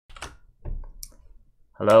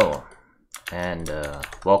Hello, and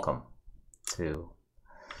welcome to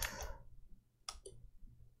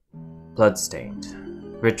Bloodstained,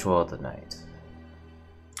 Ritual of the Night.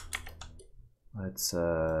 Let's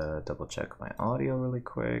double check my audio really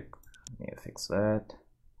quick. Need to fix that.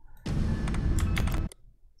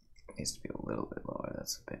 Needs to be a little bit lower,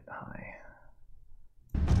 that's a bit high.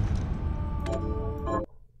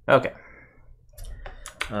 Okay.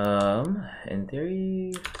 In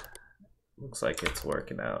theory, looks like it's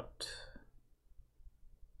working out.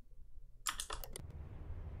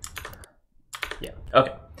 Yeah,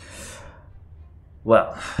 okay.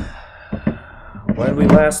 Well, when we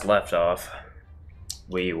last left off,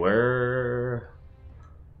 we were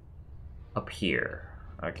up here.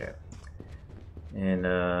 Okay. In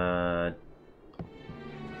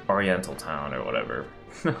Oriental Town or whatever.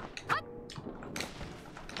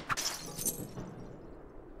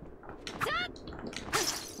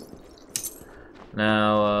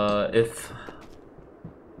 Now, if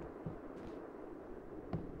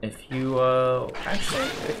you actually,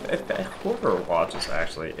 if whoever watches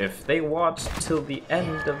if they watched till the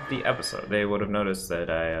end of the episode, they would have noticed that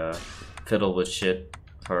I fiddled with shit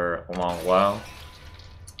for a long while.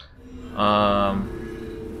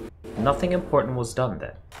 Nothing important was done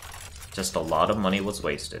then. Just a lot of money was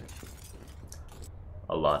wasted.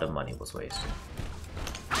 A lot of money was wasted.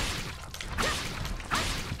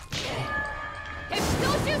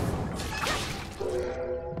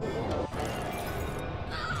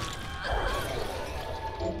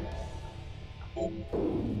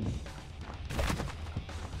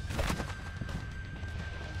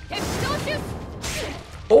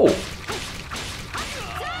 Oh!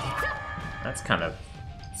 That's kind of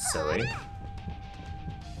silly.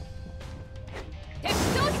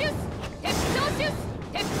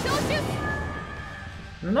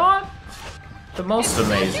 Not the most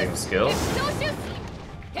amazing skill.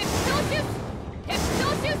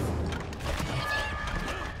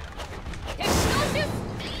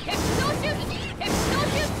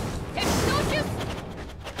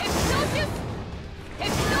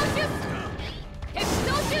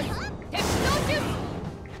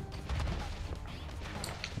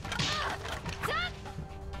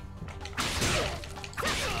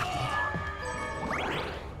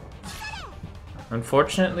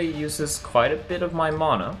 Unfortunately, uses quite a bit of my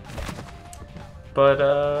mana, but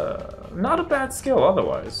not a bad skill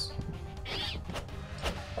otherwise.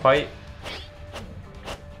 Quite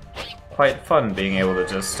fun being able to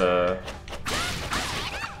just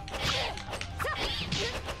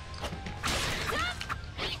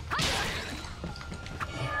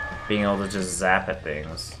zap at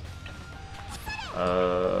things.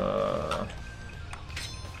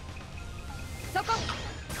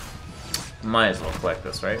 Might as well collect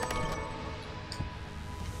this, right?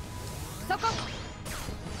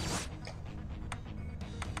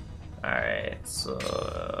 Alright, so...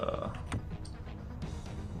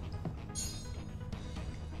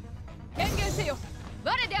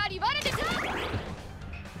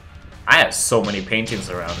 I have so many paintings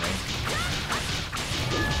around me.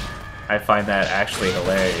 I find that actually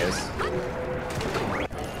hilarious.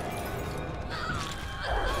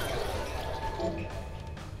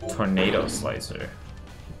 Tornado Slicer.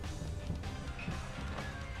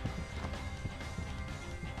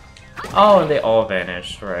 Oh, and they all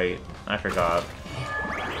vanished, right? I forgot.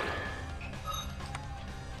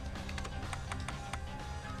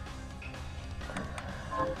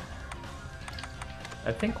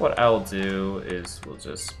 I think what I'll do is we'll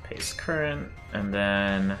just paste current, and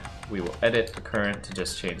then we will edit the current to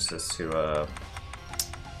just change this to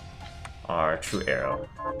our true arrow.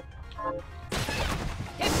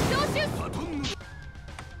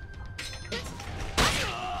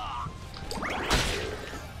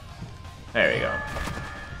 There we go.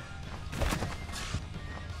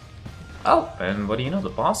 Oh, and what do you know? The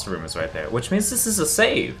boss room is right there, which means this is a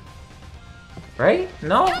save. Right?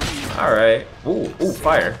 No? Alright. Ooh,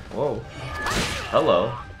 fire. Whoa.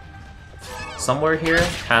 Hello. Somewhere here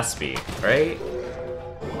has to be, right?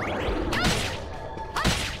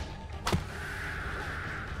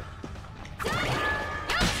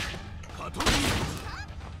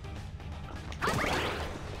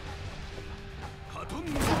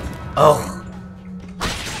 Oh.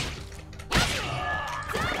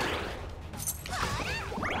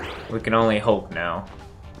 We can only hope now.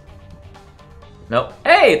 Nope.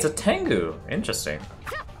 Hey, it's a Tengu! Interesting.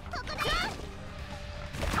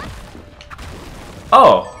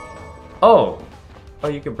 Oh! Oh! Oh,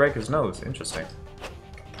 you can break his nose. Interesting.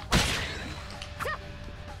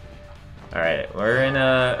 Alright, we're in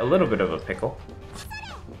a little bit of a pickle.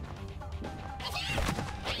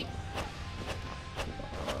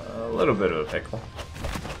 little bit of a pickle.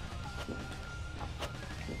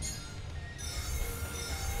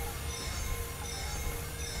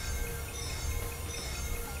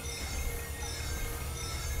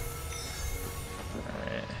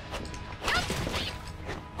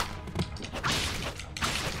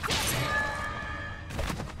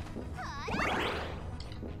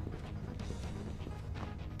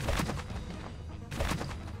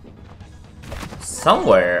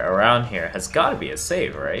 Somewhere around here has got to be a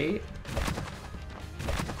save, right?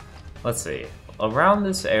 Let's see. Around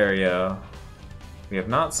this area, we have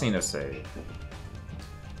not seen a save.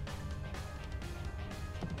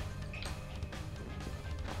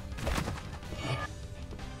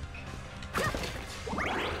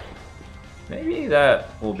 Maybe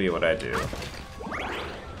that will be what I do.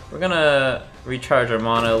 We're gonna recharge our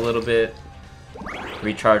mana a little bit,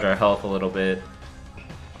 recharge our health a little bit.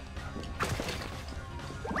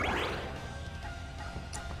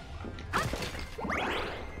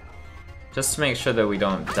 Just to make sure that we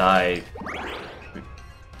don't die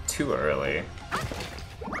too early.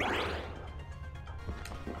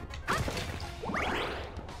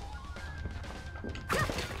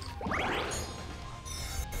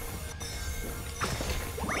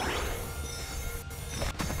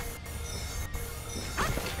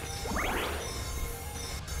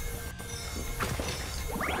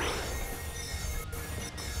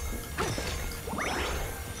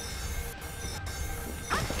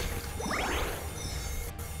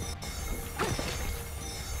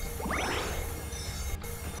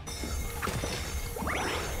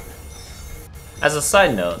 As a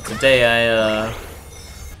side note, today I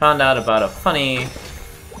found out about a funny,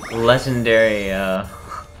 legendary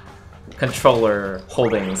controller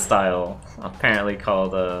holding style, apparently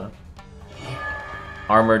called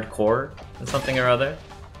Armored Core or something or other.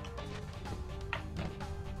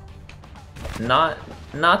 Not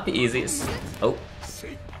the easiest. Oh,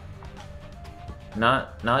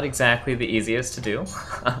 not exactly the easiest to do.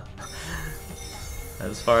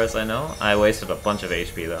 As far as I know, I wasted a bunch of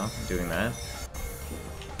HP though doing that.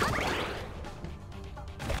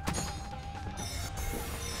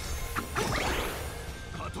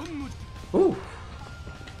 Ooh.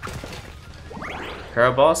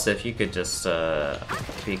 Karaboss, if you could just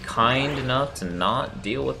be kind enough to not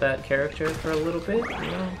deal with that character for a little bit,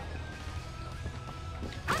 you know?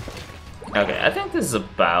 Okay, I think this is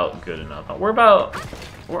about good enough.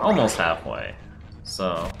 We're almost halfway,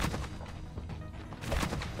 so...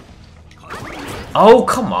 Oh,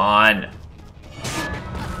 come on!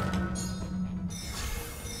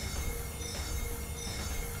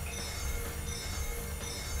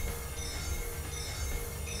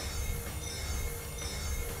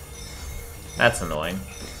 That's annoying.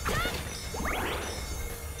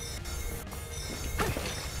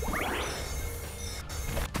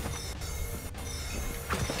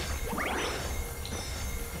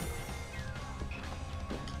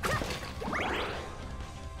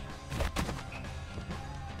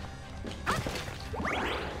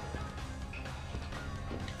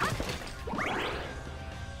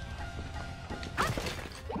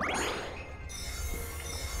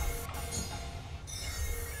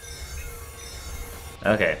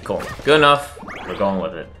 Okay, cool. Good enough. We're going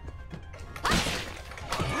with it.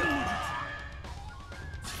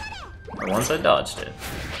 And once I dodged it.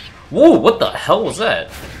 Whoa, what the hell was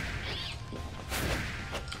that?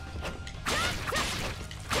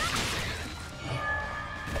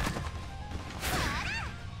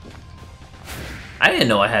 I didn't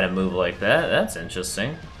know I had a move like that. That's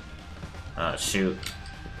interesting. Oh, shoot.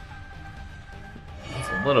 It's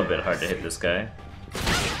a little bit hard to hit this guy.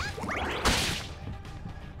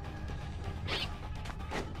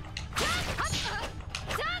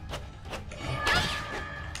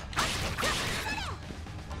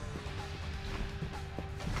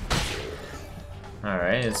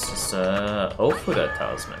 Alright, it's just Ofuda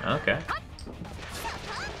Talisman, okay.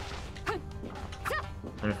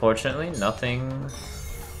 Unfortunately, nothing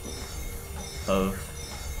of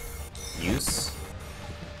use.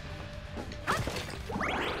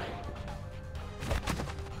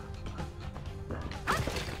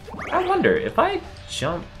 I wonder if I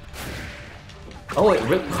jump. Oh, it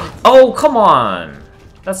really. Oh, come on!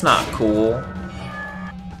 That's not cool.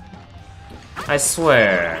 I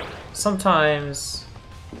swear. Sometimes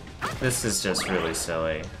this is just really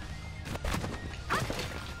silly.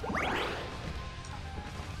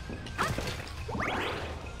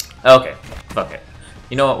 Okay, fuck it.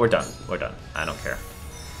 You know what? We're done. We're done. I don't care.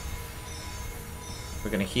 We're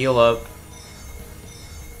gonna heal up.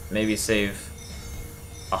 Maybe save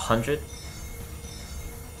 100.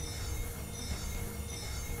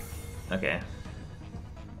 Okay.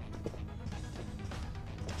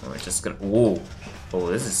 We're just gonna. Ooh. Oh,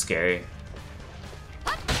 this is scary.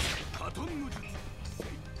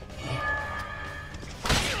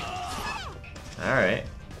 Alright.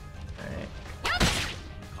 Alright.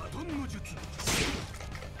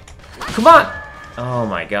 Come on! Oh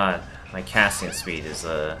my god. My casting speed is,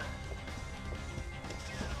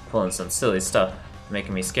 pulling some silly stuff,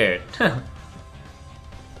 making me scared.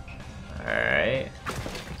 Alright.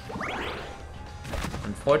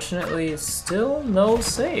 Unfortunately, still no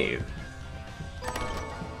save.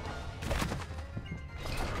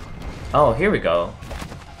 Oh, here we go.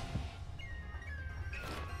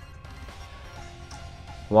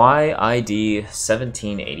 YID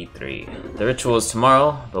 1783. The ritual is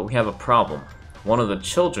tomorrow, but we have a problem. One of the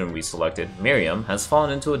children we selected, Miriam, has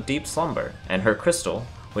fallen into a deep slumber, and her crystal,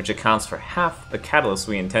 which accounts for half the catalyst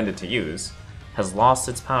we intended to use, has lost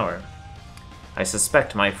its power. I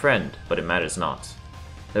suspect my friend, but it matters not.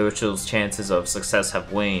 The ritual's chances of success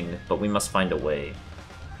have waned, but we must find a way.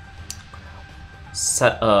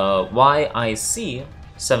 YIC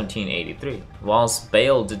 1783. Whilst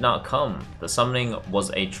Baal did not come, the summoning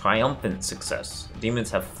was a triumphant success. Demons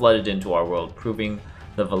have flooded into our world, proving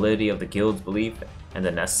the validity of the guild's belief and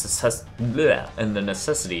the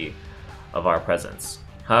necessity of our presence.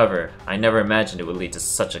 However, I never imagined it would lead to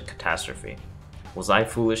such a catastrophe. Was I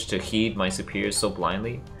foolish to heed my superiors so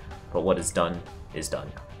blindly? But what is done is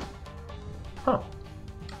done. Huh.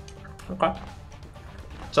 Okay.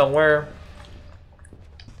 So we're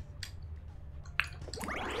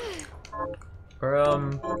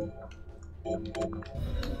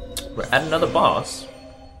at another boss,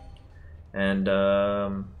 and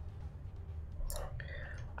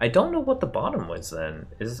I don't know what the bottom was then.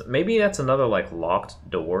 Maybe that's another like locked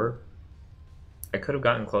door? I could have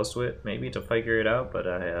gotten close to it maybe to figure it out, but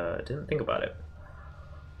I didn't think about it.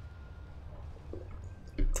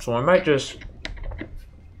 So I might just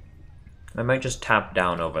tap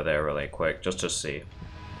down over there really quick just to see.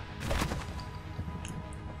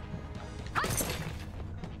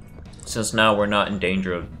 Since now we're not in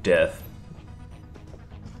danger of death.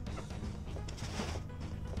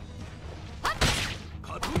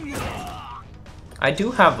 I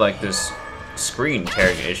do have like this screen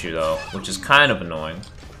tearing issue though, which is kind of annoying.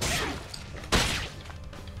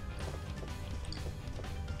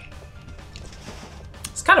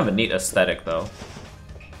 It's kind of a neat aesthetic though.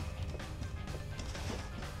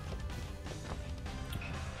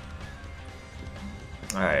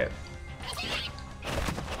 Alright.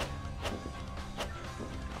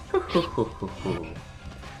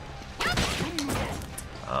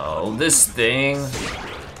 Oh, this thing.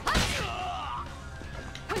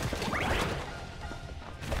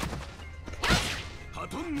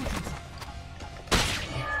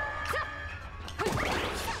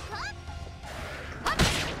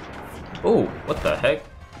 Oh, what the heck?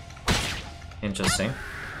 Interesting.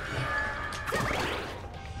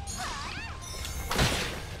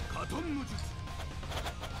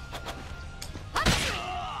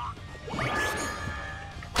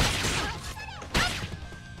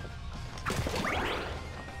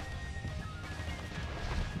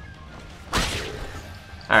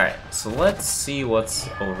 Alright, so let's see what's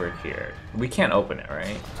over here. We can't open it,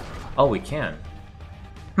 right? Oh, we can.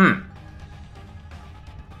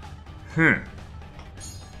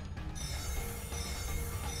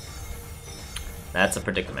 That's a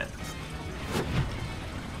predicament.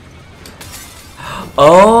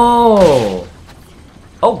 Oh!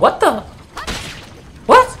 Oh, what the?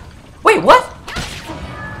 What? Wait, what?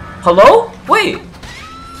 Hello? Wait!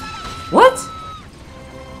 What?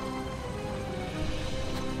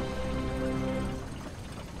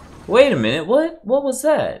 Wait a minute, what? What was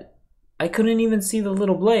that? I couldn't even see the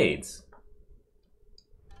little blades.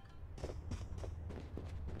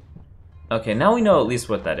 Okay, now we know at least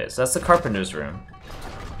what that is. That's the carpenter's room.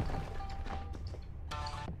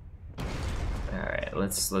 Alright,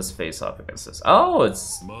 let's face off against this. Oh,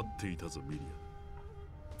 it's...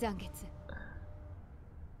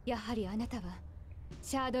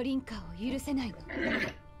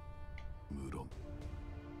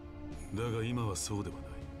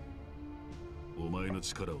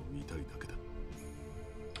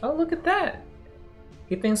 Oh, look at that!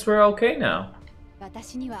 He thinks we're okay now.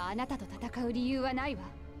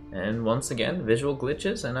 And once again, visual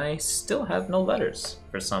glitches, and I still have no letters.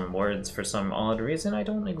 For some words, for some odd reason, I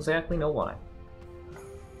don't exactly know why.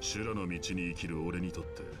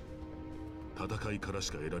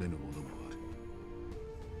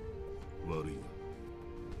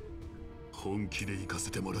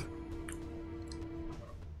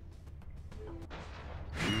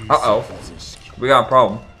 Uh-oh. We got a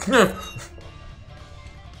problem.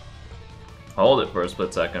 Hold it for a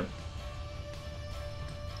split second.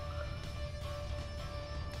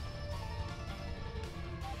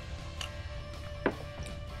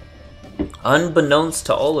 Unbeknownst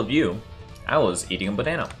to all of you, I was eating a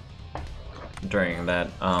banana during that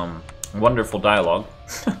wonderful dialogue.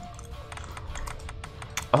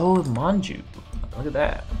 Oh, Manju. Look at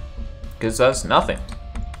that. Gives us nothing.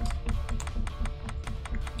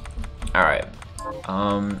 Alright.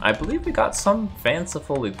 I believe we got some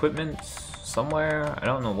fanciful equipment somewhere. I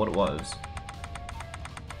don't know what it was.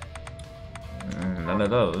 None of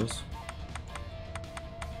those.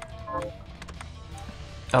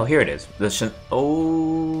 Oh, here it is.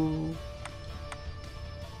 Oh.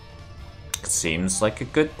 Seems like a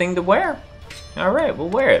good thing to wear. Alright, we'll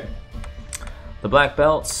wear it. The black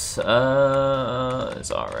belts, is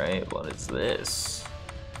alright. What is this?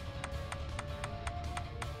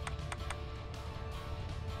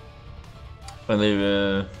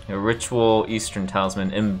 A ritual Eastern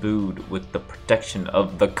talisman imbued with the protection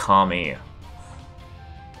of the kami.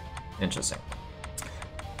 Interesting.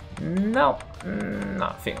 Nope,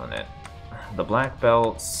 not feeling it. The black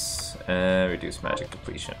belts, reduce magic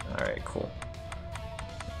depletion. Alright, cool.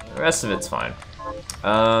 The rest of it's fine.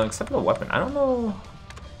 Except for the weapon. I don't know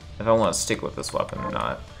if I want to stick with this weapon or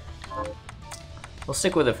not. We'll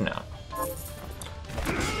stick with it for now.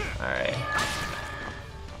 Alright.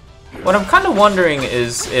 What I'm kind of wondering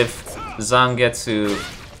is if Zangetsu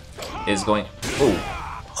is going... Ooh.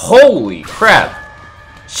 Holy crap!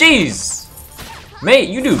 Jeez! Mate,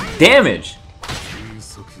 you do damage!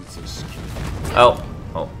 Oh.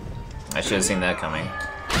 Oh. I should have seen that coming.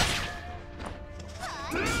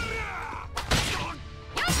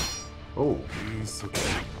 Oh.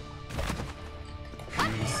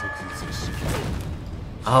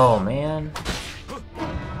 Oh, man.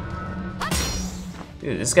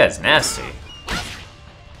 Dude, this guy's nasty.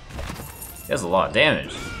 He has a lot of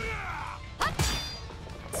damage.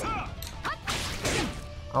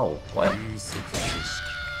 Oh, what?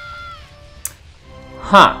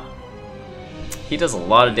 Huh. He does a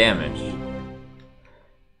lot of damage.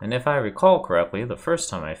 And if I recall correctly, the first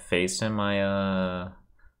time I faced him, I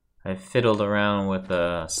fiddled around with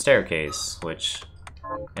the staircase, which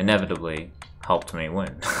inevitably helped me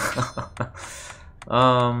win.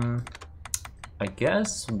 I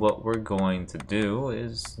guess what we're going to do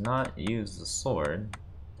is not use the sword.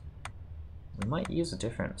 We might use a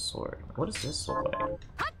different sword. What does this look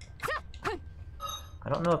like? I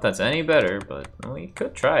don't know if that's any better, but we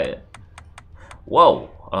could try it. Whoa!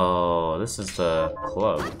 Oh, this is the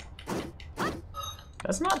club.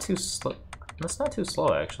 That's not too slow. That's not too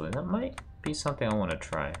slow, actually. That might be something I want to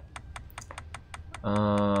try.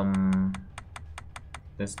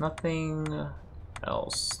 There's nothing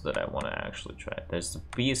else that I want to actually try. There's the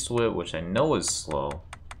Beast Whip, which I know is slow.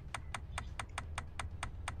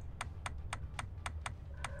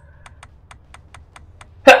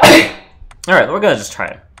 Alright, we're gonna just try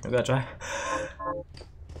it. We're gonna try.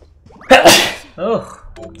 Oh,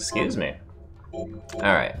 excuse me.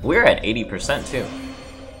 Alright, we're at 80% too.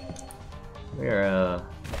 We're a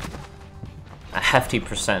hefty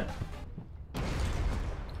percent.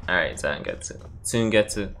 Alright, Zangetsu.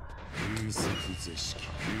 Tsungetsu.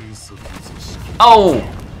 Oh!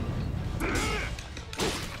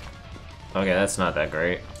 Okay, that's not that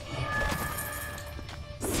great.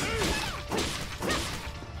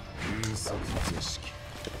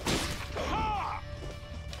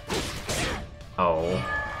 Oh.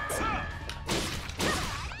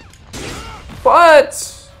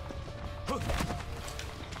 What?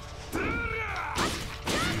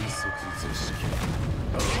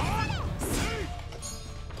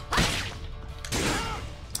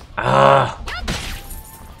 Ah.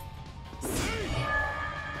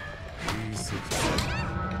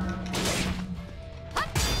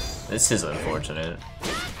 This is unfortunate.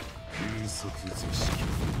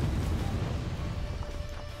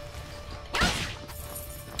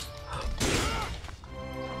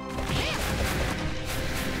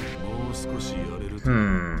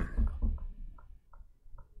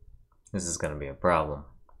 This is gonna be a problem.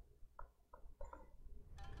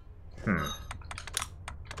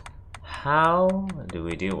 How do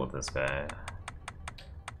we deal with this guy?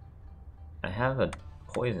 I have a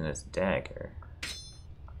poisonous dagger.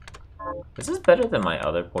 Is this better than my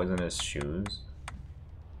other poisonous shoes?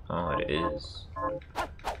 Oh, it is.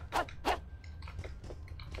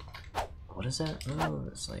 What is that? Oh,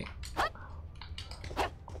 it's like...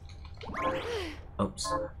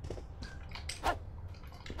 Oops.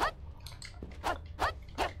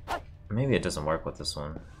 Maybe it doesn't work with this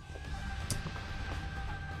one.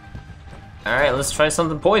 Alright, let's try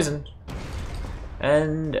something poisoned.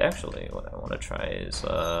 And actually, what I want to try is,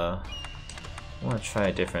 I want to try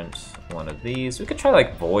a different one of these. We could try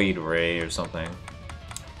like Void Ray or something.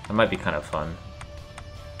 That might be kind of fun.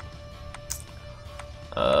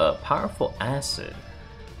 Powerful Acid.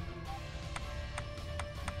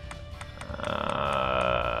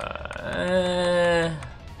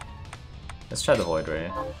 Let's try the Void Ray.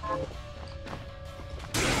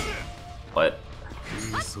 What?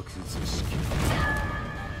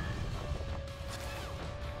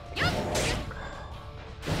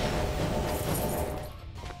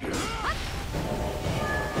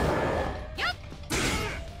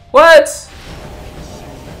 What?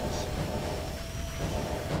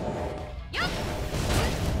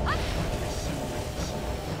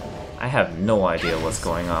 I have no idea what's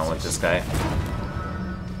going on with this guy.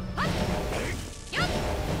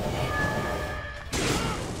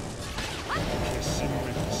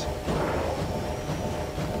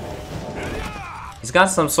 He's got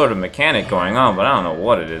some sort of mechanic going on, but I don't know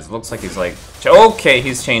what it is. Looks like he's like... Okay,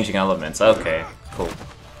 he's changing elements. Okay, cool.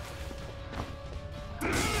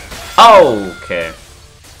 Okay.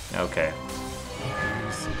 Okay.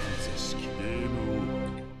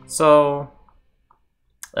 So...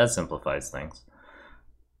 that simplifies things.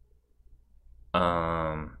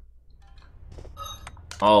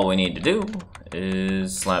 All we need to do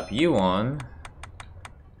is slap you on.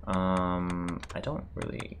 I don't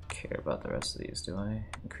really care about the rest of these, do I?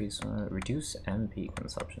 Reduce MP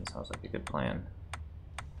consumption sounds like a good plan.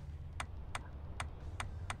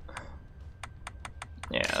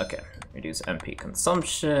 Yeah, okay. Reduce MP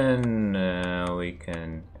consumption. We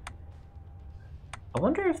can... I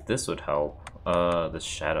wonder if this would help. The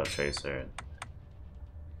Shadow Tracer.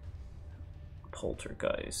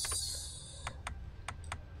 Poltergeist.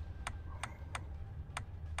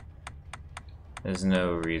 There's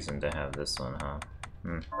no reason to have this one, huh?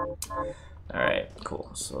 Alright, cool.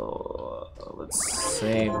 So, let's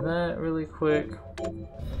save that really quick.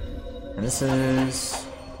 And this is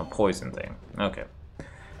a poison thing. Okay.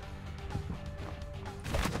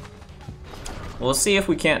 We'll see if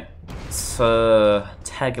we can't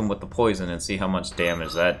tag him with the poison and see how much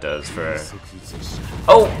damage that does for...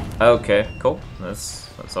 Oh! Okay, cool.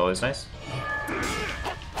 That's always nice.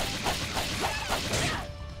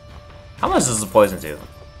 How much does the poison do?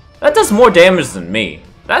 That does more damage than me.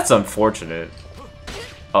 That's unfortunate.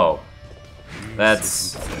 Oh.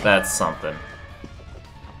 That's something.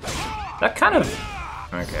 That kind of...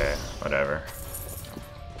 Okay, whatever.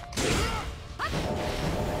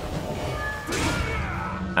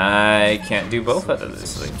 I can't do both at the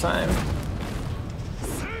same time.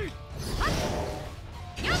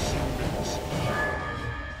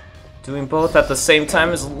 Doing both at the same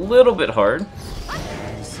time is a little bit hard.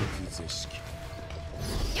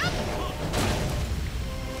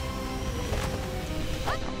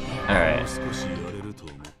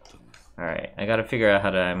 Alright, I gotta figure out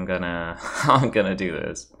how I'm gonna do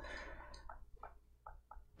this.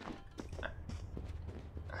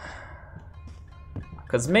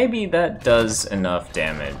 Cause maybe that does enough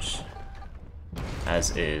damage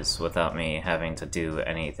as is without me having to do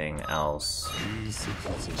anything else.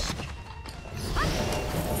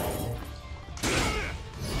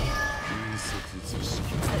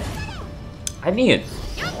 I need it.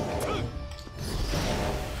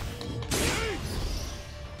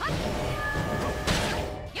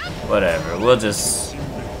 Whatever, we'll just...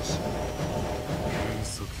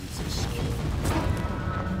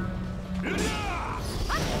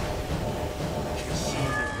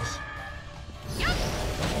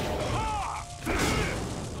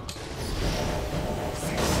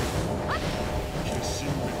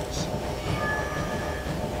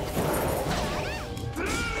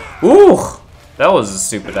 Ooh! That was a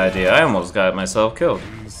stupid idea. I almost got myself killed.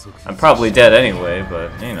 I'm probably dead anyway,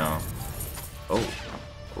 but, you know. Oh.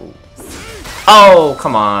 Oh. Oh,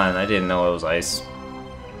 come on. I didn't know it was ice.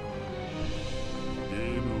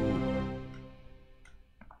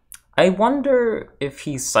 I wonder if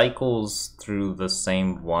he cycles through the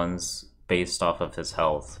same ones based off of his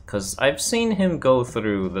health. Because I've seen him go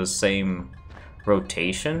through the same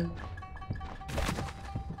rotation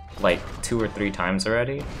like 2 or 3 times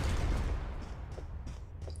already.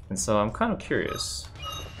 And so I'm kind of curious.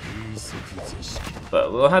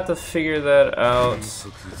 But we'll have to figure that out.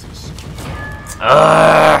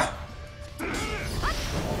 Ah!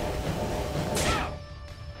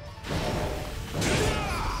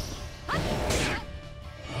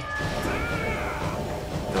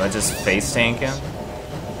 Do I just face tank him?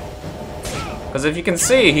 Because if you can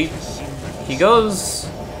see, he goes...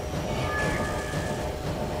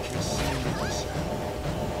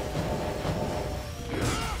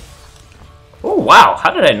 Ooh! wow!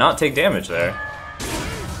 How did I not take damage there?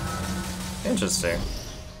 Interesting.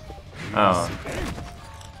 Oh.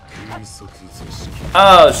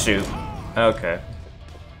 Oh, shoot. Okay.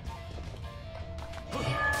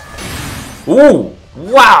 Ooh!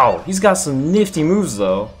 Wow! He's got some nifty moves,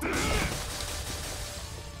 though.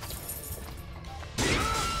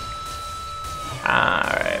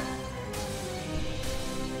 Alright.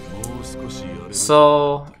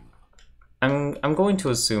 So... I'm going to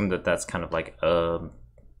assume that that's kind of like,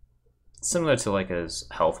 similar to like his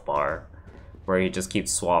health bar, where he just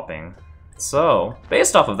keeps swapping. So,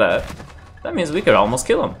 based off of that, that means we could almost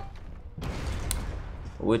kill him.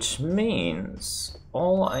 Which means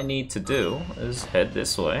all I need to do is head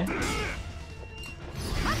this way.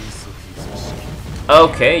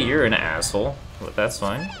 Okay, you're an asshole, but that's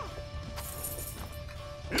fine.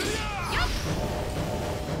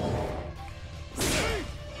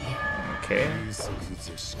 Okay.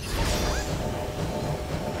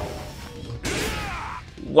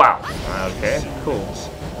 Wow. Okay, cool.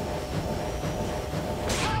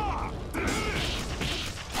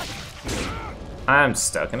 I'm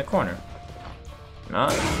stuck in a corner.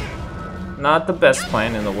 Not the best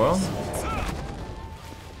plan in the world.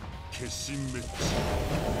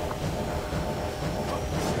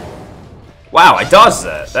 Wow, I dodged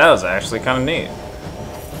that. That was actually kind of neat.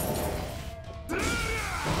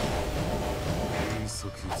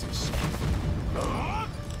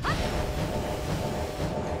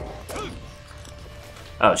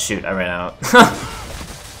 Oh shoot, I ran out.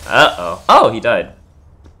 Uh-oh. Oh, he died.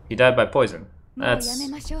 He died by poison. That's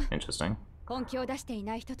interesting. 根拠を出してい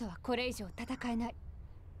ない人とはこれ以上戦えない。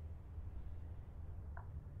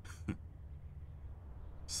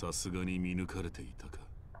さすがに見抜かれていたか。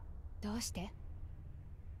どうして？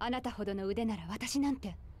あなたほどの腕なら私なん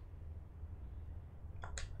て。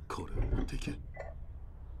これを持っていけ。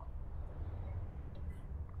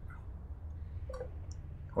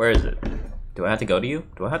Where is it? Do I have to go to you?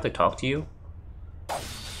 Do I have to talk to you?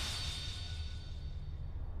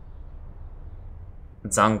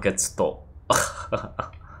 残月と。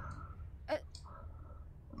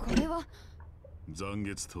これは残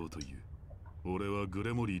月刀という。俺はグ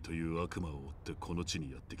レモリーという悪魔を追ってこの地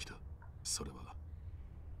にやってきた。それは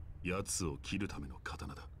奴を切るための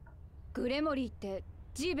刀だ。グレモリーって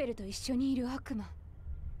ジーベルと一緒にいる悪魔。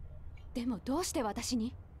でもどうして私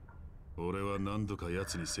に？俺は何度か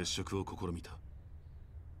奴に接触を試みた。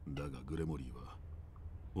だがグレモリーは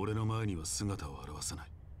俺の前には姿を現さない。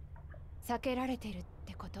避けられてるっ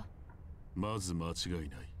てこと？まず間違い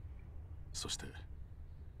ない。そして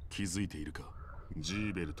気づいているか、ジ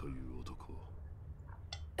ーベルという男。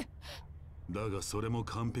だがそれも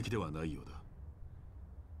完璧ではないようだ。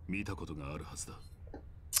見たことがあるはずだ。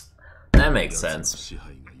That makes sense. 支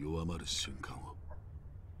配が弱まる瞬間を。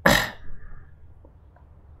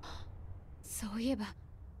そういえば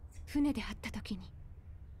船で会った時に。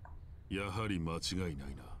やはり間違いない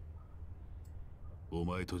な。お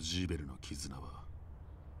前とジーベルの絆は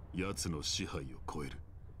奴の支配を超える。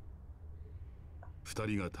二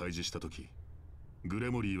人が対峙した時、グ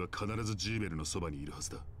レモリーは必ずジーベルのそばにいるは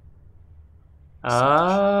ずだ。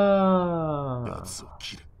ああ。奴を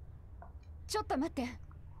切る。ちょっと待って。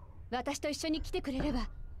私と一緒に来てくれれば、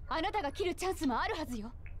あなたが切るチャンスもあるはず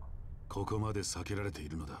よ。ここまで避けられてい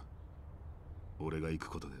るのだ。俺が行く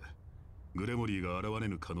ことで、グレモリーが現れ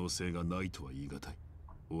ぬ可能性がないとは言い難い。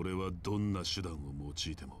俺はどんな手段を用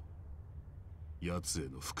いても、奴へ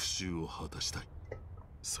の復讐を果たしたい。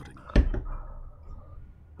それに、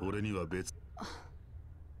俺には別。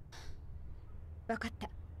わかった。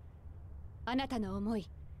あなたの思い、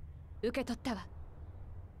受け取ったわ。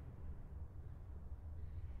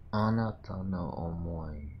あなたの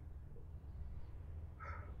思い。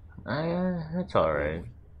It's alright.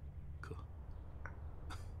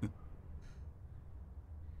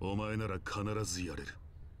 お前なら必ずやれる。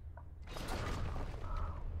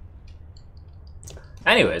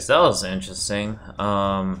Anyways, that was interesting.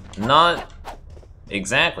 Not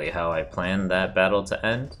exactly how I planned that battle to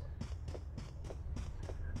end.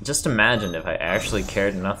 Just imagine if I actually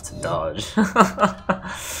cared enough to dodge.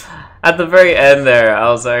 At the very end there, I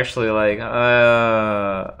was actually like,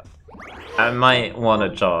 I might want to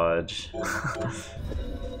dodge.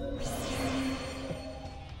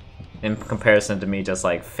 In comparison to me just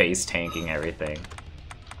like face tanking everything.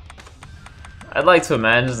 I'd like to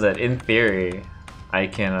imagine that in theory, I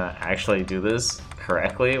can actually do this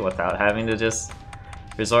correctly without having to just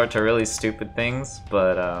resort to really stupid things,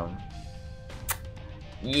 but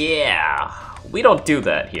yeah, we don't do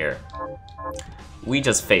that here. We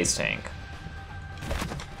just face tank.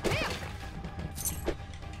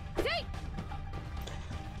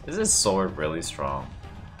 Is this sword really strong?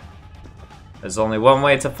 There's only one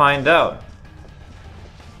way to find out.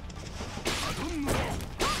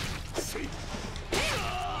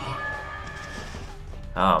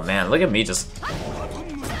 Oh man, look at me just...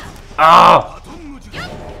 Oh!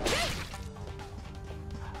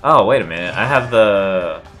 Oh, wait a minute. I have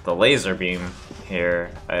the laser beam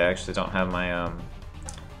here. I actually don't have my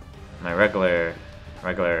my regular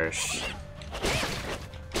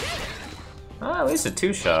Oh, at least a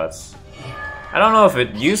 2-shots. I don't know if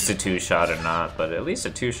it used to 2-shot or not, but at least a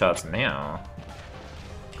 2-shots now.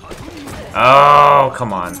 Oh,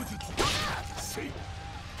 come on.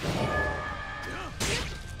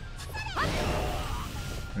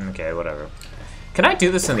 Okay, whatever. Can I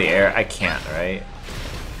do this in the air? I can't, right?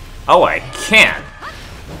 Oh, I can!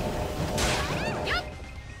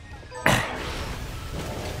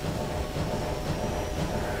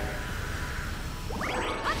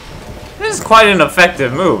 This is quite an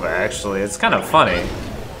effective move, actually. It's kind of funny.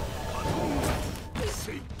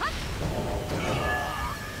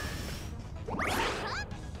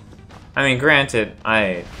 I mean, granted,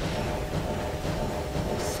 I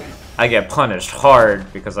get punished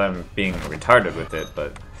hard because I'm being retarded with it,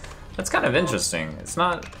 but that's kind of interesting. It's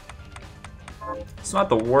not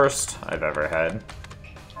the worst I've ever had.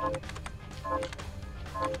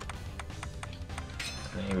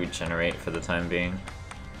 Let me regenerate for the time being.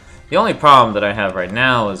 The only problem that I have right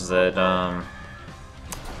now is that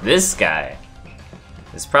this guy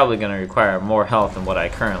is probably going to require more health than what I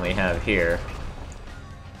currently have here.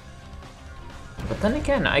 But then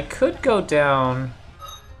again, I could go down.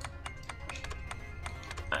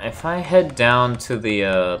 If I head down to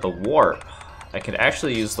the warp, I could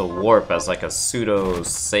actually use the warp as like a pseudo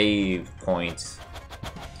save point,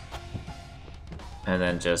 and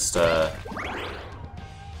then just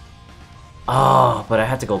oh, but I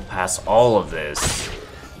had to go past all of this.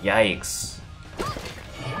 Yikes.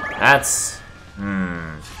 That's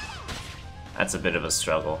a bit of a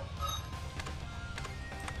struggle.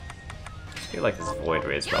 I feel like this Void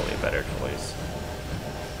Ray is probably a better choice.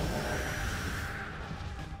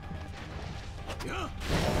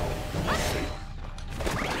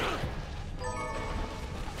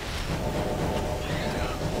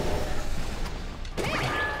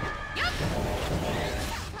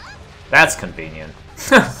 That's convenient.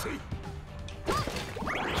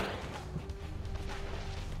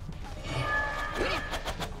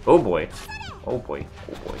 Oh boy. Oh boy.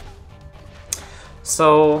 Oh boy.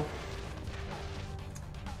 So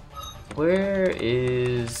where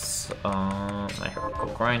is my Heretical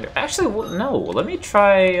Grinder? Actually, no. Let me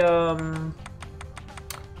try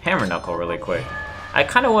Hammer Knuckle really quick. I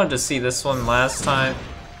kind of wanted to see this one last time.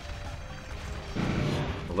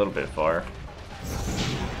 A little bit far.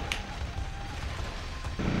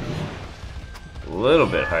 A little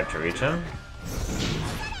bit hard to reach him.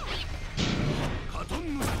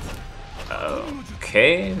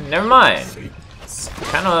 Okay, never mind. It's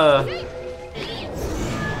kind of...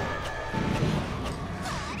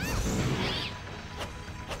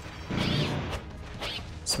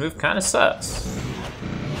 This move kind of sucks.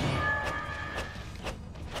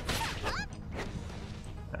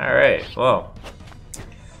 Alright, well.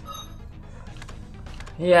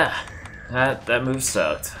 Yeah, that move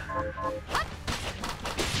sucked.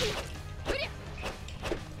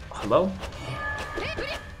 Hello?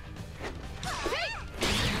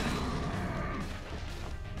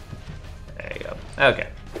 There you go. Okay.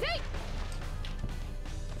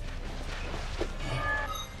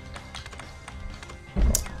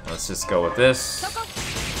 Let's just go with this.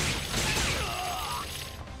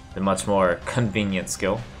 The much more convenient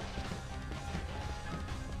skill.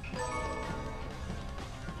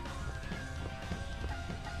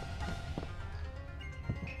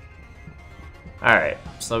 Alright,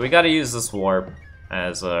 so we gotta use this warp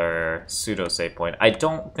as our pseudo save point. I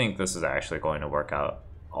don't think this is actually going to work out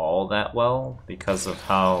all that well because of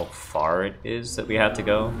how far it is that we have to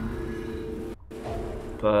go.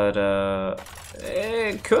 But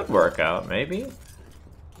it could work out, maybe.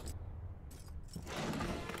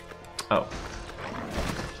 Oh.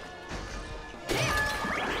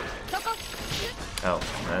 Oh,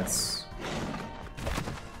 that's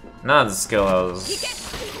not the skill I was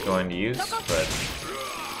going to use, but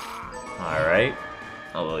alright.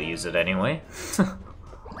 I will use it anyway.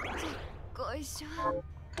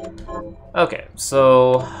 Okay,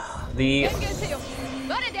 so the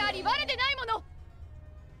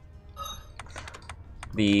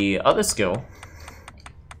other skill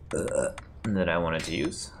that I wanted to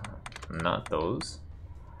use, not those.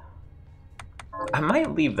 I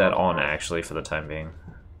might leave that on actually for the time being.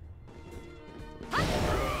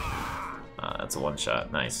 That's That's a one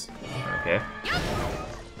shot. Nice. Okay.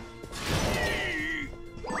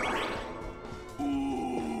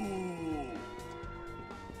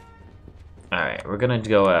 Alright, we're gonna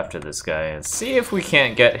go after this guy and see if we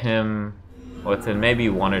can't get him within maybe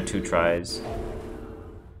 1 or 2 tries.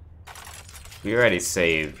 We already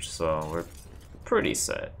saved, so we're pretty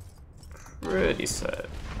set. Pretty set.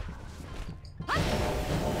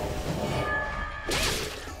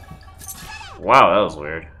 Wow, that was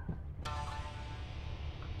weird.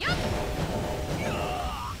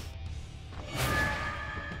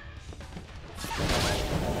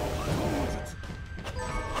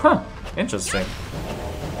 Huh, interesting.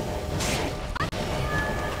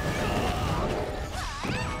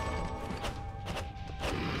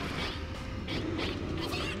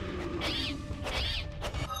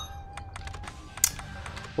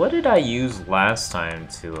 What did I use last time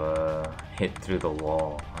to hit through the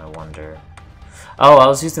wall, I wonder? Oh, I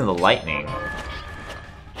was using the lightning.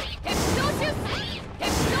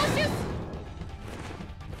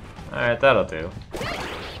 Alright, that'll do.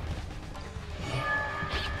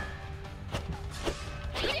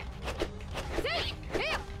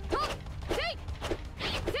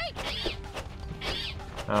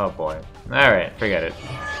 Oh boy. Alright, forget it.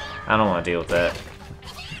 I don't want to deal with that.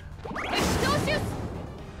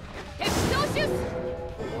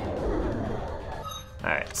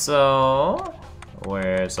 Alright, so...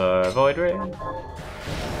 where's our Void Ray?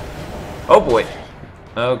 Oh boy!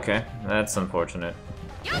 Okay, that's unfortunate.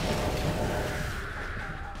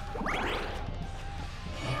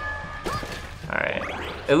 Alright.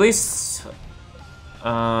 At least...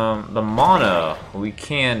 the mana, we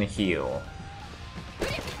can heal.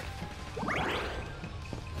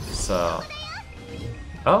 So...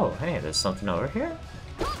 oh, hey, there's something over here?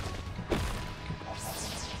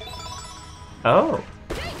 Oh!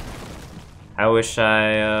 I wish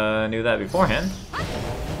I knew that beforehand.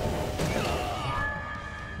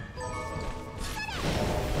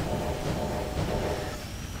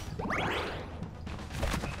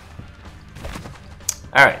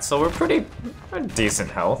 Alright, so we're pretty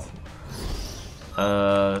decent health.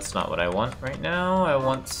 That's not what I want right now. I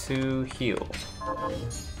want to heal.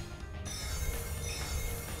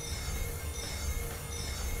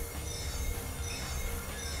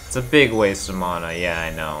 It's a big waste of mana, yeah,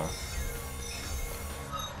 I know.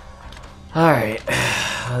 Alright,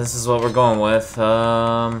 this is what we're going with.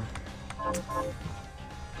 I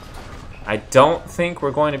don't think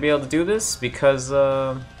we're going to be able to do this because,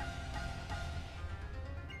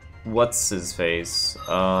 what's his face?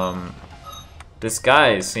 This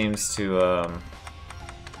guy seems to, I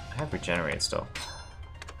have regenerate still.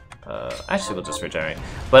 Actually, we'll just regenerate.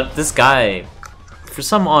 But this guy, for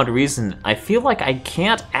some odd reason, I feel like I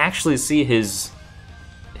can't actually see his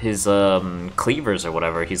cleavers or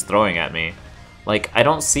whatever he's throwing at me. Like, I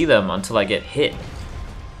don't see them until I get hit.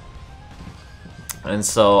 And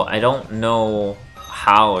so I don't know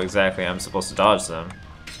how exactly I'm supposed to dodge them.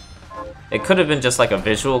 It could have been just like a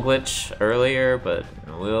visual glitch earlier, but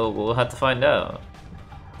we'll have to find out.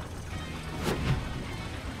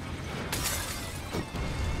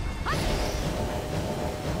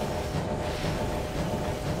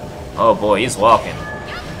 Oh boy, he's walking.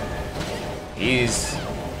 He's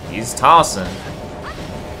tossing.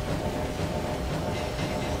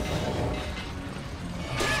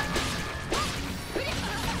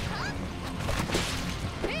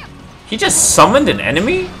 He just summoned an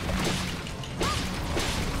enemy?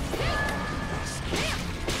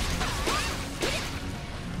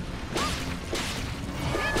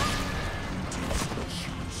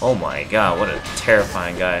 Oh my god, what a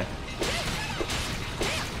terrifying guy.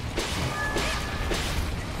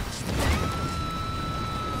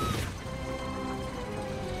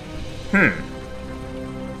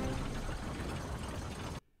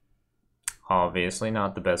 Obviously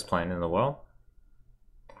not the best plan in the world.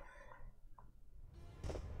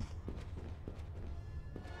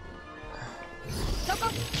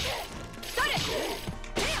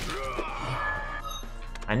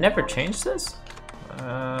 I never changed this?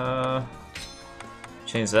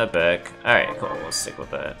 Change that back. Alright, cool, we'll stick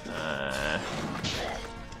with that.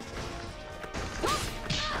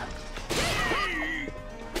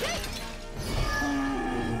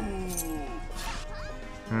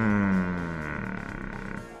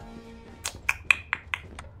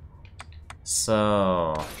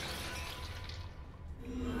 So...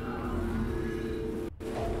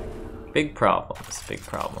 big problems, big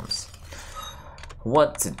problems.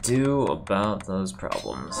 What to do about those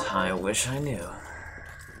problems? I wish I knew.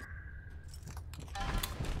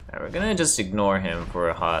 Alright, we're gonna just ignore him for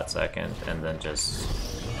a hot second and then just...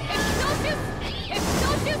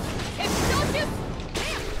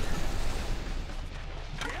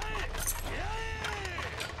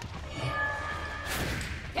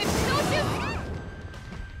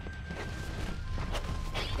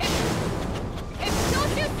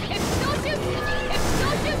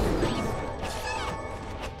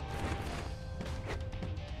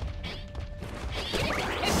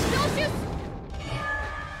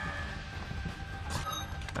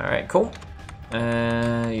 cool.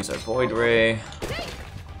 Use our Void Ray.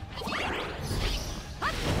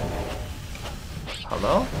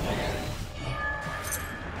 Hello?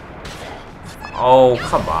 Oh,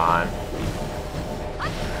 come on.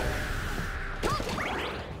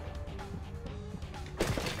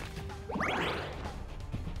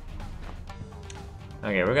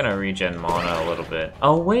 Okay, we're gonna regen mana a little bit.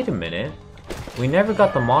 Oh, wait a minute. We never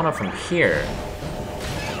got the mana from here.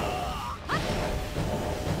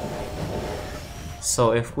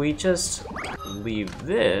 So if we just leave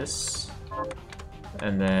this,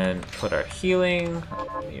 and then put our healing,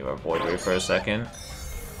 leave our Void Ray for a second,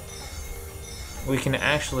 we can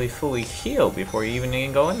actually fully heal before you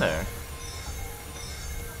even go in there.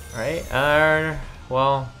 Right?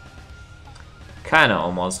 Well, kinda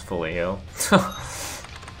almost fully heal.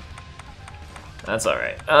 That's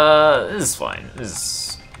alright. This is fine. This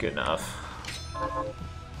is good enough.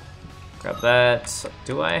 Grab that.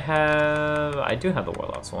 Do I have... I do have the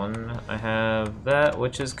Warlock's one. I have that,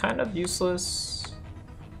 which is kind of useless.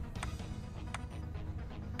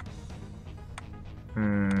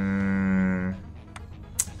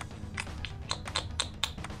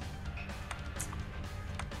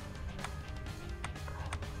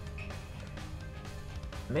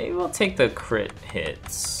 Maybe we'll take the crit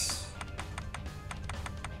hits.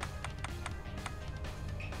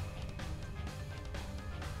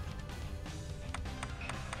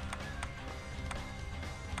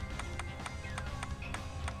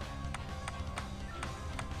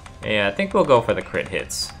 Yeah, I think we'll go for the crit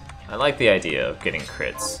hits. I like the idea of getting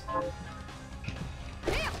crits.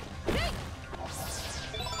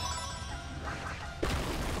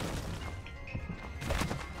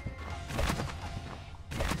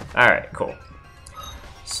 Alright, cool.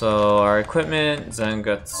 So our equipment,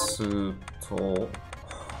 Zangatsu tool.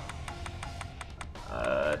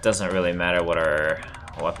 It doesn't really matter what our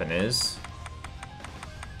weapon is.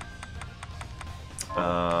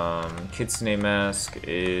 Kitsune Mask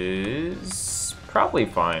is probably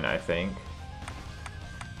fine, I think.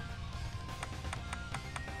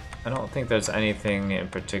 I don't think there's anything in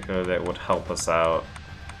particular that would help us out.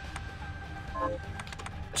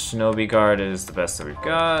 Shinobi Guard is the best that we've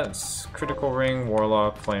got. Critical Ring,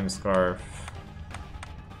 Warlock, Flame Scarf.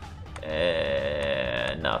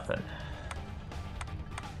 Nothing.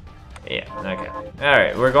 Yeah, okay.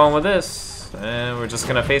 Alright, we're going with this. And we're just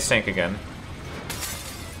gonna face tank again.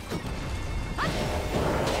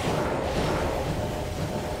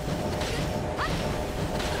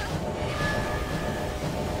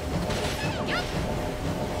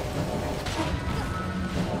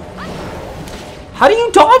 How do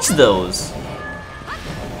you dodge those?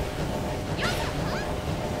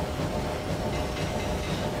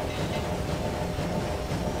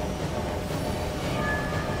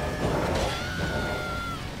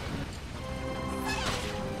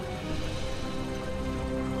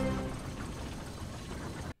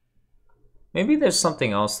 Maybe there's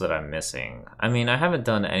something else that I'm missing. I mean, I haven't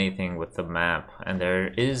done anything with the map, and there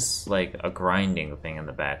is like a grinding thing in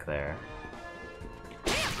the back there.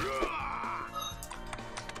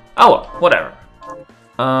 Oh well, whatever.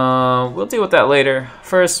 We'll deal with that later.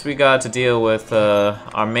 First, we got to deal with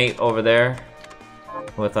our mate over there,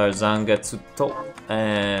 with our Zangetsuto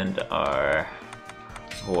and our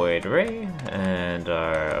Void Ray and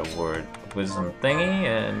our Word Wisdom thingy,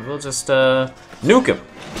 and we'll just nuke him.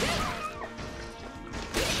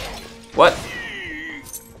 What?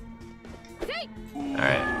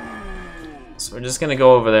 Alright. So we're just gonna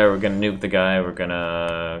go over there, we're gonna nuke the guy, we're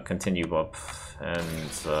gonna continue up,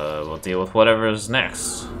 and we'll deal with whatever's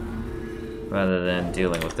next. Rather than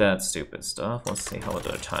dealing with that stupid stuff. Let's see how much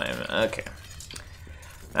our time. Okay.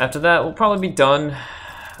 After that, we'll probably be done.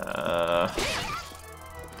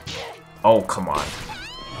 Oh, come on.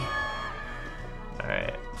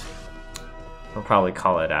 Alright. We'll probably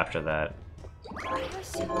call it after that.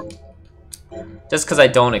 Just because I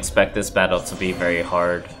don't expect this battle to be very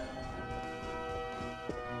hard.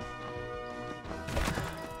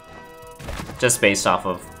 Just based off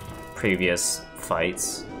of previous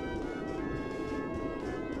fights.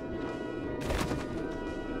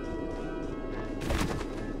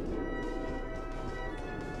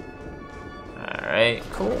 Alright,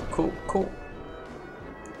 cool, cool, cool.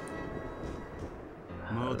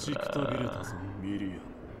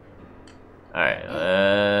 Alright,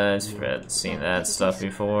 let's seen that stuff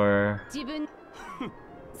before.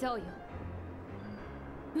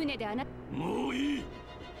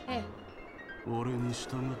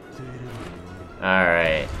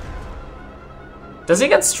 Alright. Does he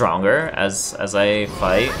get stronger as I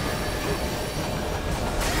fight?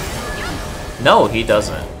 No, he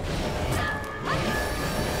doesn't.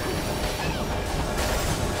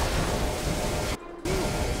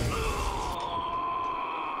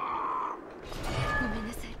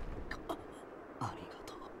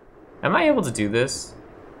 Am I able to do this?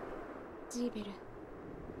 ジーベル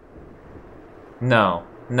No.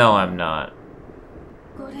 No, I'm not.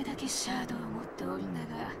 これだけシャドウを持っておるな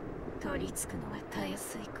が取り付くのはたや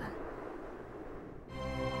すいか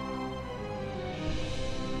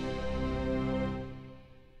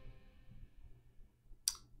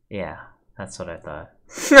Yeah, that's what I thought.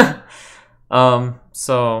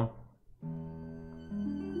 So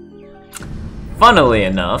funnily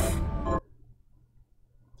enough,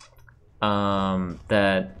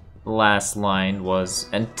 that last line was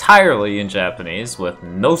entirely in Japanese with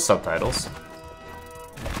no subtitles.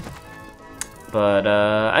 But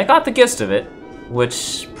I got the gist of it,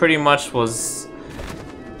 which pretty much was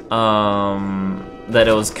that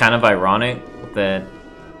it was kind of ironic that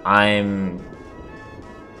I'm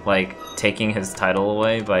like taking his title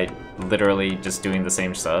away by literally just doing the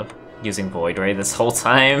same stuff, using Void Ray this whole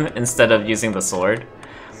time instead of using the sword.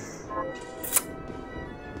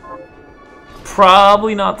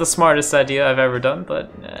 Probably not the smartest idea I've ever done, but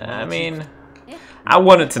I mean, I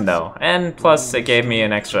wanted to know, and plus it gave me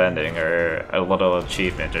an extra ending or a little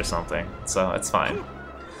achievement or something, so it's fine.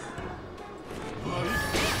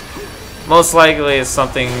 Most likely it's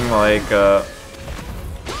something like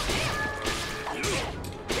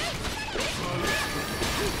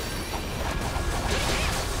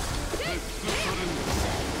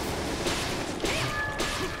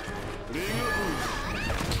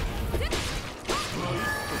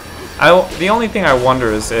the only thing I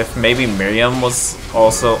wonder is if maybe Miriam was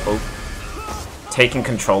also taking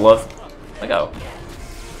control of. Let go.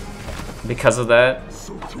 Because of that,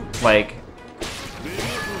 like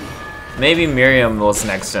maybe Miriam was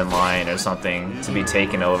next in line or something to be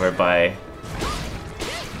taken over by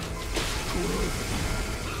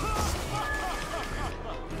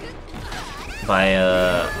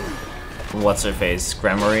what's her face,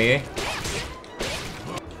 Gremory.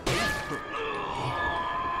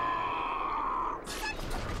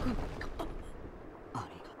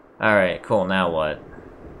 Alright, cool, now what?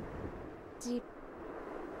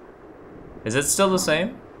 Is it still the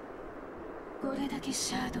same?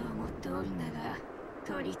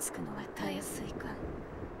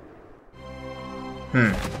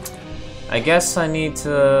 I guess I need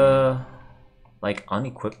to like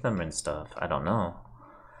unequip them and stuff. I don't know.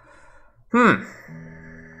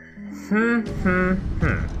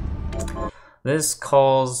 This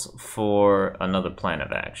calls for another plan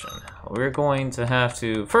of action. We're going to have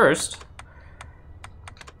to first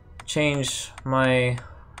change my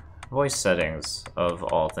voice settings of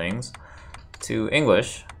all things to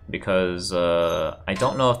English because I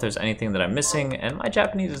don't know if there's anything that I'm missing and my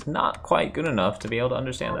Japanese is not quite good enough to be able to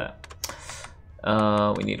understand that.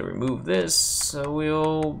 We need to remove this, so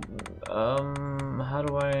we'll how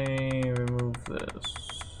do I remove this?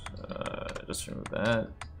 Just remove that.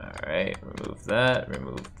 Alright, remove that,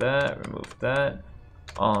 remove that, remove that.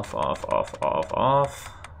 Off, off, off, off, off.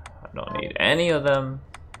 I don't need any of them.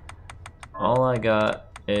 All I got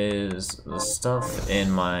is the stuff in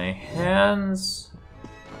my hands.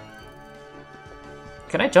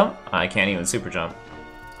 Can I jump? I can't even super jump.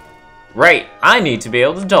 Right, I need to be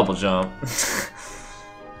able to double jump.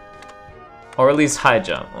 Or at least high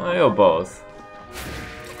jump. Or both.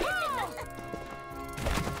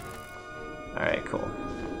 Alright, cool.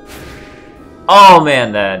 Oh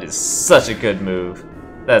man, that is such a good move.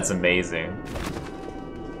 That's amazing.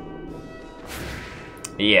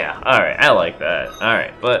 Yeah, alright, I like that.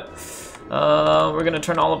 Alright, but we're gonna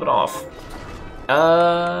turn all of it off.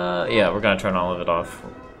 Yeah, we're gonna turn all of it off.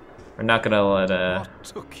 We're not gonna let What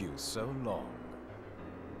took you so long?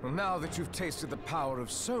 Well, now that you've tasted the power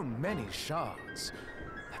of so many shards,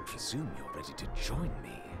 I presume you're ready to join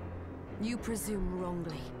me. You presume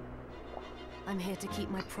wrongly. I'm here to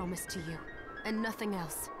keep my promise to you, and nothing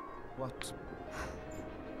else. What?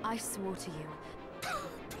 I swore to you.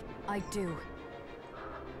 I do.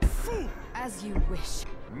 As you wish.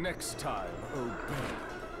 Next time, obey.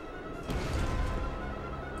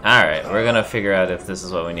 Alright, we're gonna figure out if this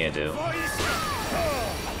is what we need to do.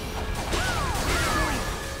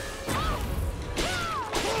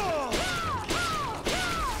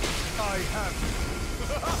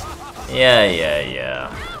 Yeah.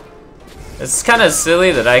 It's kind of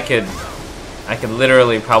silly that I could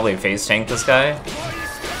literally probably face tank this guy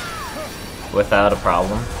without a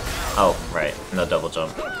problem. Oh, right, no double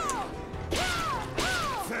jump.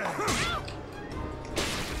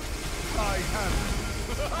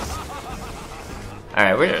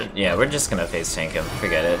 Alright, we're just gonna face tank him.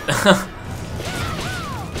 Forget it.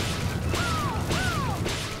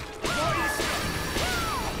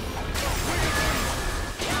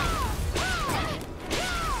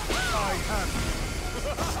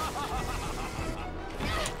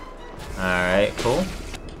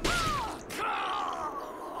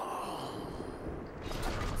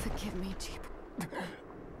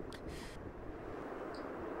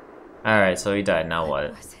 Alright, so he died. Now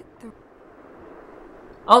what? Was it the...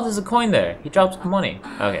 Oh, there's a coin there. He dropped money.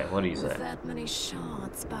 Okay, what do you say? With that many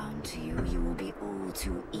shards bound to you, you will be all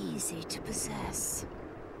too easy to possess.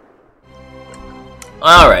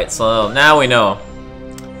 Alright, so now we know.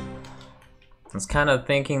 I was kind of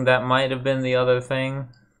thinking that might have been the other thing,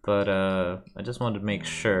 but I just wanted to make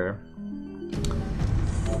sure.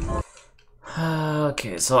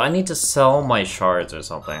 Okay, so I need to sell my shards or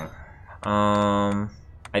something.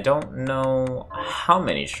 I don't know how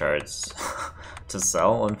many shards to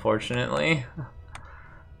sell, unfortunately,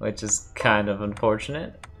 which is kind of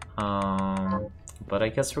unfortunate. But I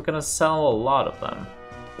guess we're gonna sell a lot of them.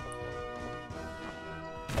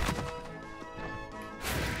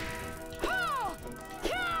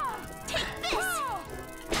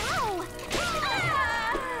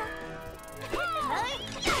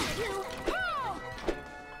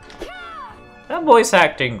 That voice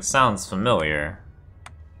acting sounds familiar.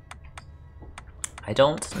 I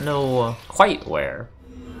don't know quite where,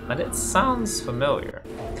 but it sounds familiar.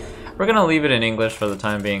 We're gonna leave it in English for the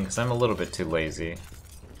time being, because I'm a little bit too lazy.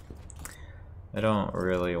 I don't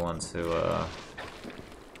really want to,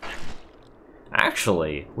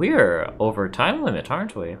 Actually, we're over time limit,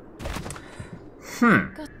 aren't we?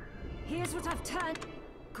 Here's what I've turned.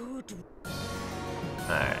 Good.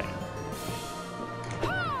 Alright.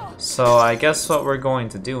 So I guess what we're going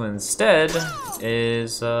to do instead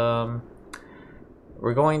is,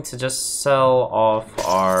 we're going to just sell off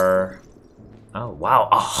our... Oh wow,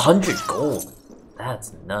 100 gold!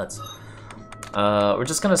 That's nuts. We're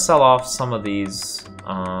just gonna sell off some of these,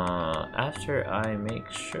 after I make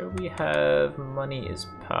sure we have money is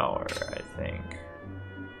power, I think.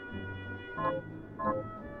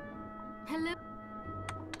 Hello.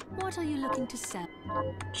 What are you looking to sell?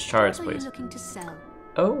 Shards, What are you please. looking to sell?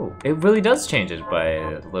 Oh, it really does change it by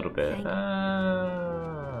a little bit.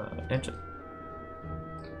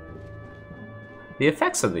 The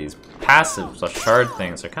effects of these passive shard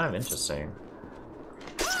things are kind of interesting.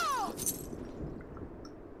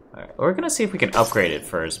 Alright, we're gonna see if we can upgrade it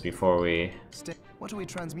first before we... What are we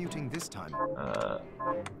transmuting this time?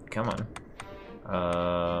 Come on.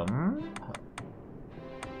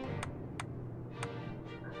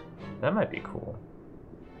 That might be cool.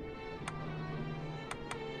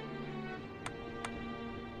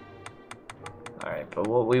 Alright, but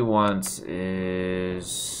what we want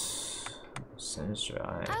is... Sinister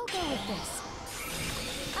Eye. I'll go with this.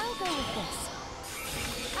 I'll go with this.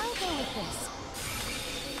 I'll go with this.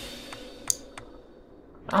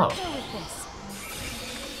 I'll Oh, go with this.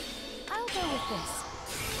 I'll go with this.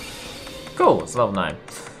 cool, it's level 9.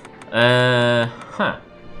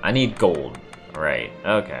 I need gold. Right,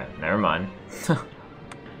 okay, never mind.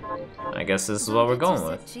 I guess this is what we're going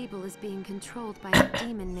with. Jeeble is being controlled by a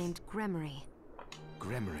demon named Gremory.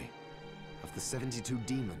 Gremory, of the 72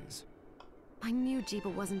 demons. I knew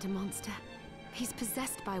Jeeble wasn't a monster. He's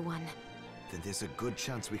possessed by one. Then there's a good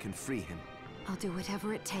chance we can free him. I'll do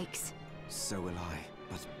whatever it takes. So will I.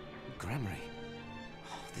 But Gremory...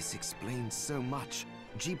 Oh, this explains so much.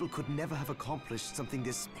 Jeeble could never have accomplished something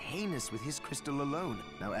this heinous with his crystal alone.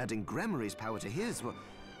 Now adding Gremory's power to his, well,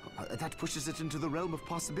 that pushes it into the realm of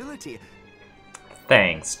possibility.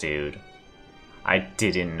 Thanks, dude. I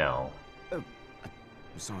didn't know. Oh,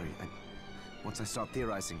 I'm sorry. Once I start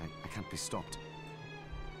theorizing, I can't be stopped.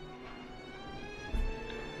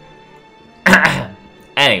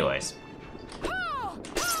 Anyways.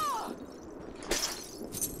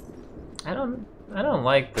 I don't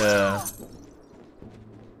like the...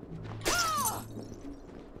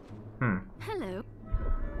 Hello.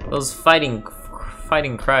 Those fighting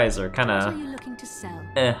cries are What kinda... are you looking to sell?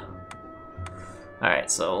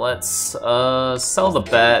 Alright, so let's sell the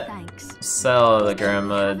bat, Thanks. sell the Have a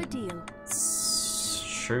grandma, deal.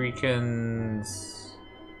 shurikens.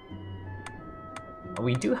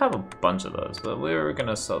 We do have a bunch of those, but we were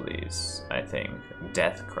gonna sell these, I think.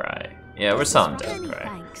 Death Cry. Yeah, we're selling Death Many Cry.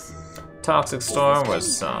 thanks. Toxic Storm, we're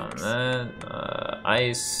selling that.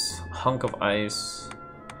 Ice, Hunk of Ice.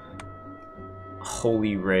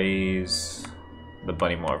 Holy Rays. The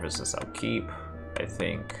Bunny Morphosis I'll keep, I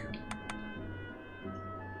think.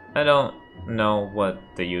 I don't know what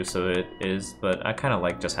the use of it is, but I kind of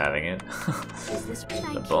like just having it. Is this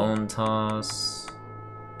The Bone Toss.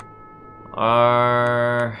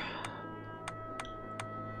 Our...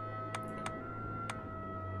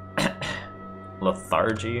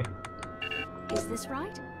 Lethargy. Is this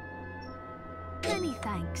right? Many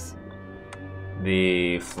thanks.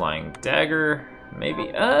 The Flying Dagger,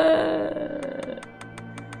 maybe.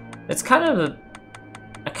 It's kind of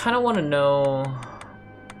I kind of want to know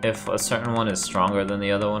if a certain one is stronger than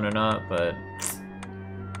the other one or not, but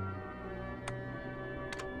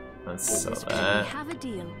Let's sell We that. have a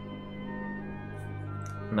deal.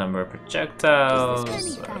 Number of projectiles. Is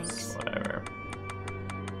this any thanks? Whatever.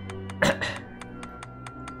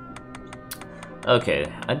 Okay,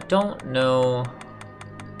 I don't know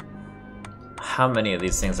how many of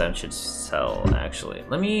these things I should sell, actually.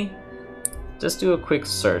 Let me just do a quick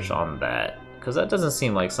search on that, because that doesn't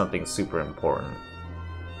seem like something super important.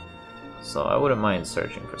 So I wouldn't mind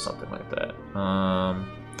searching for something like that.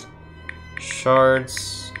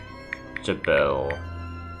 Shards, Jabel,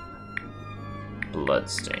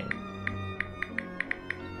 Bloodstained.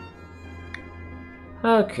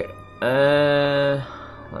 Okay,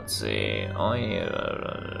 let's see. Only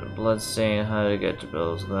Bloodstained. How to get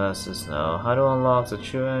Jabel's glasses? No. How to unlock the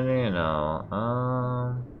true ending?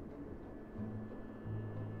 No.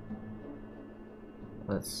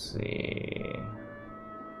 Let's see.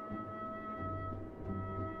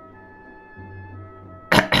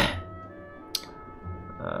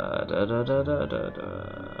 Da da da da da da.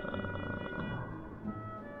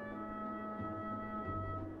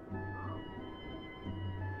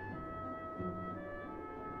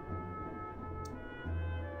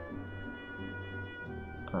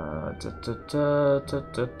 Da da da da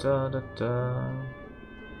da da da da.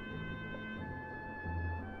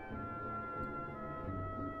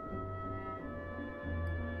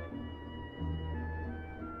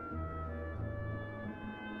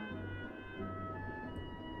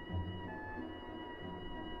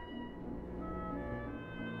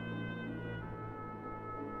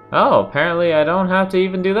 Oh, apparently I don't have to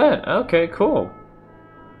even do that. Okay, cool.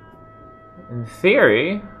 In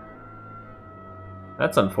theory,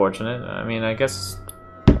 that's unfortunate. I mean, I guess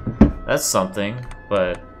that's something,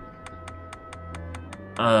 but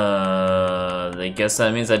I guess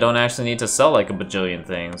that means I don't actually need to sell like a bajillion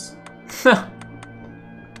things.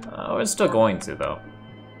 We're still going to though,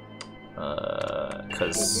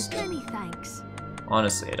 because Many thanks.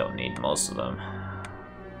 honestly, I don't need most of them.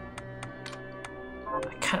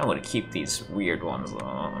 I kind of want to keep these weird ones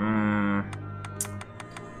though.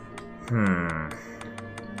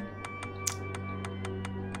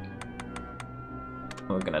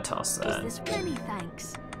 We're gonna toss that. Is this many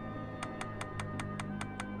thanks?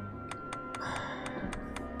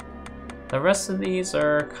 The rest of these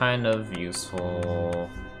are kind of useful,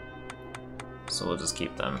 so we'll just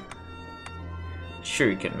keep them.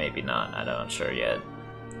 Shuriken, maybe not. I'm not sure yet.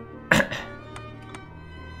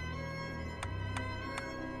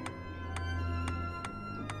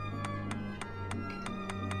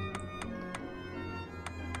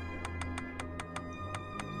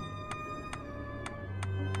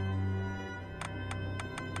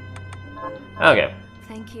 Okay.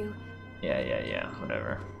 Thank you. Yeah,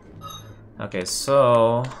 whatever. Okay,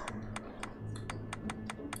 so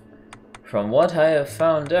from what I have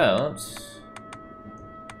found out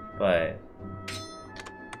by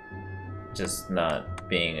just not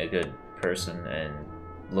being a good person and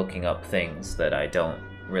looking up things that I don't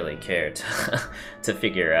really care to to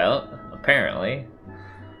figure out, apparently,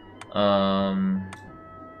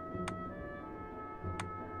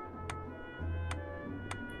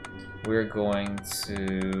 we're going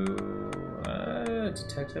to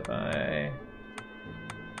detective eye.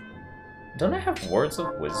 Don't I have words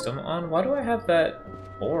of wisdom on? Why do I have that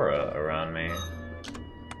aura around me?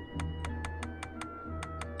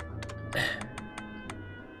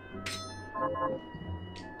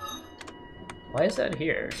 Why is that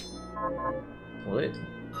here? What?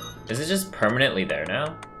 Is it just permanently there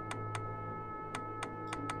now?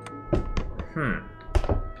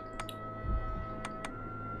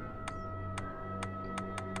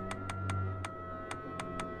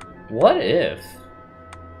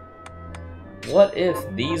 What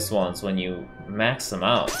if these ones, when you max them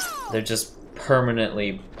out, they're just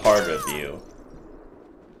permanently part of you?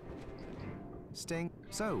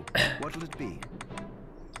 So, what'll it be?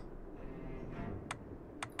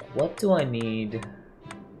 What do I need?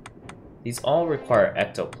 These all require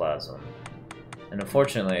ectoplasm. And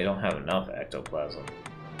unfortunately, I don't have enough ectoplasm.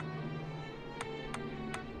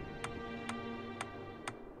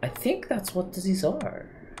 I think that's what these are.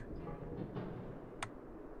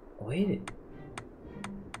 Wait.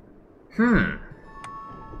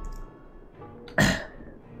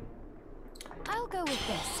 I'll go with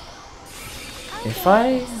this. If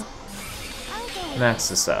I max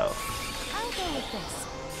this out. I'll go with this.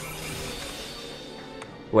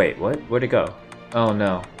 Wait, what? Where'd it go? Oh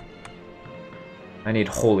no. I need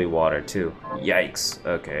holy water too. Yikes.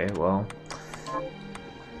 Okay, well.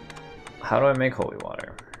 How do I make holy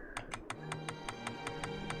water?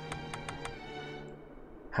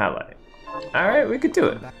 Highlight. Alright, we could do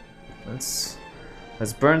it. Let's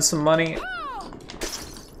burn some money.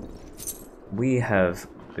 we have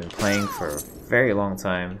been playing for a very long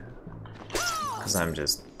time because I'm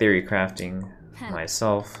just theory crafting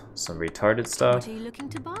myself some retarded stuff. What are you looking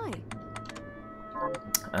to buy?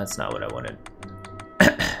 That's not what I wanted.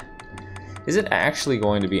 Is it actually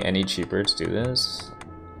going to be any cheaper to do this?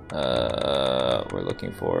 We're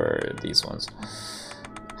looking for these ones.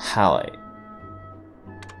 Halite.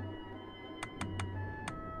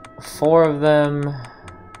 4 of them.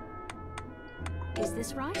 Is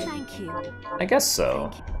this right? Thank you. I guess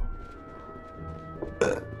so.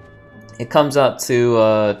 It comes out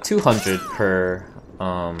to 200 per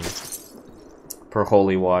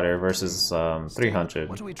holy water versus 300.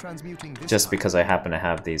 What are we transmuting this Just time? because I happen to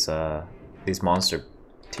have these monster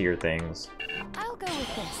tier things. I'll go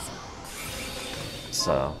with this.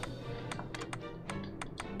 So,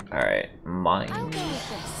 all right, I'll mine, go with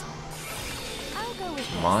this. I'll go with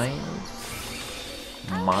this. mine,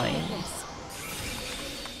 I'll mine. go with this.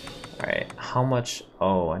 All right, how much?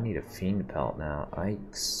 Oh, I need a fiend pelt now.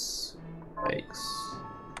 Yikes, yikes.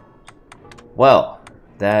 Well,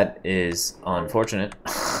 that is unfortunate.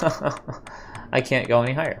 I can't go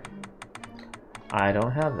any higher. I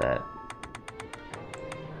don't have that.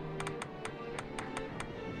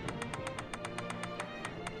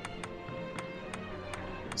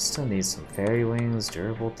 Still need some fairy wings,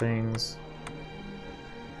 durable things.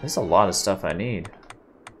 There's a lot of stuff I need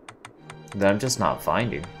that I'm just not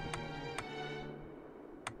finding.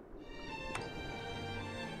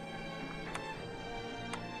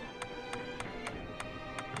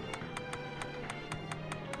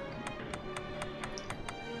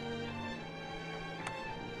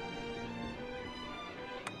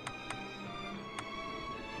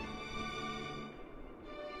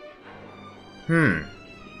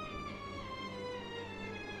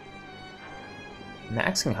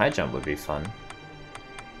 Maxing high jump would be fun.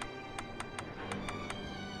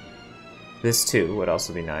 This too would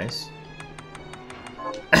also be nice.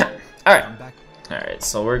 Alright. Alright,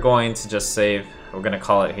 so we're going to just save. We're going to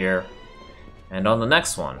call it here. And on the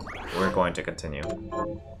next one, we're going to continue.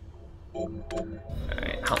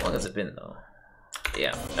 Alright, how long has it been though?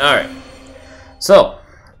 Yeah, alright. So,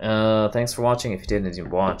 thanks for watching if you didn't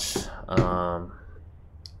watch.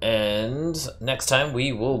 And next time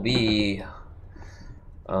we will be...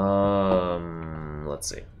 let's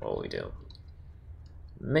see, what will we do?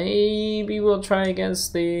 Maybe we'll try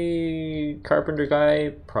against the carpenter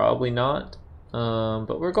guy, probably not.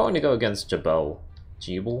 But we're going to go against Giblets?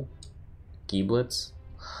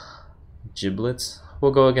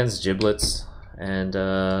 We'll go against Giblets, and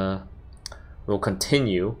we'll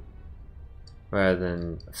continue rather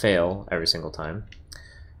than fail every single time,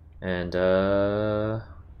 and go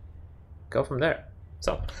from there.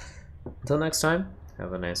 So, until next time,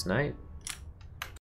 have a nice night.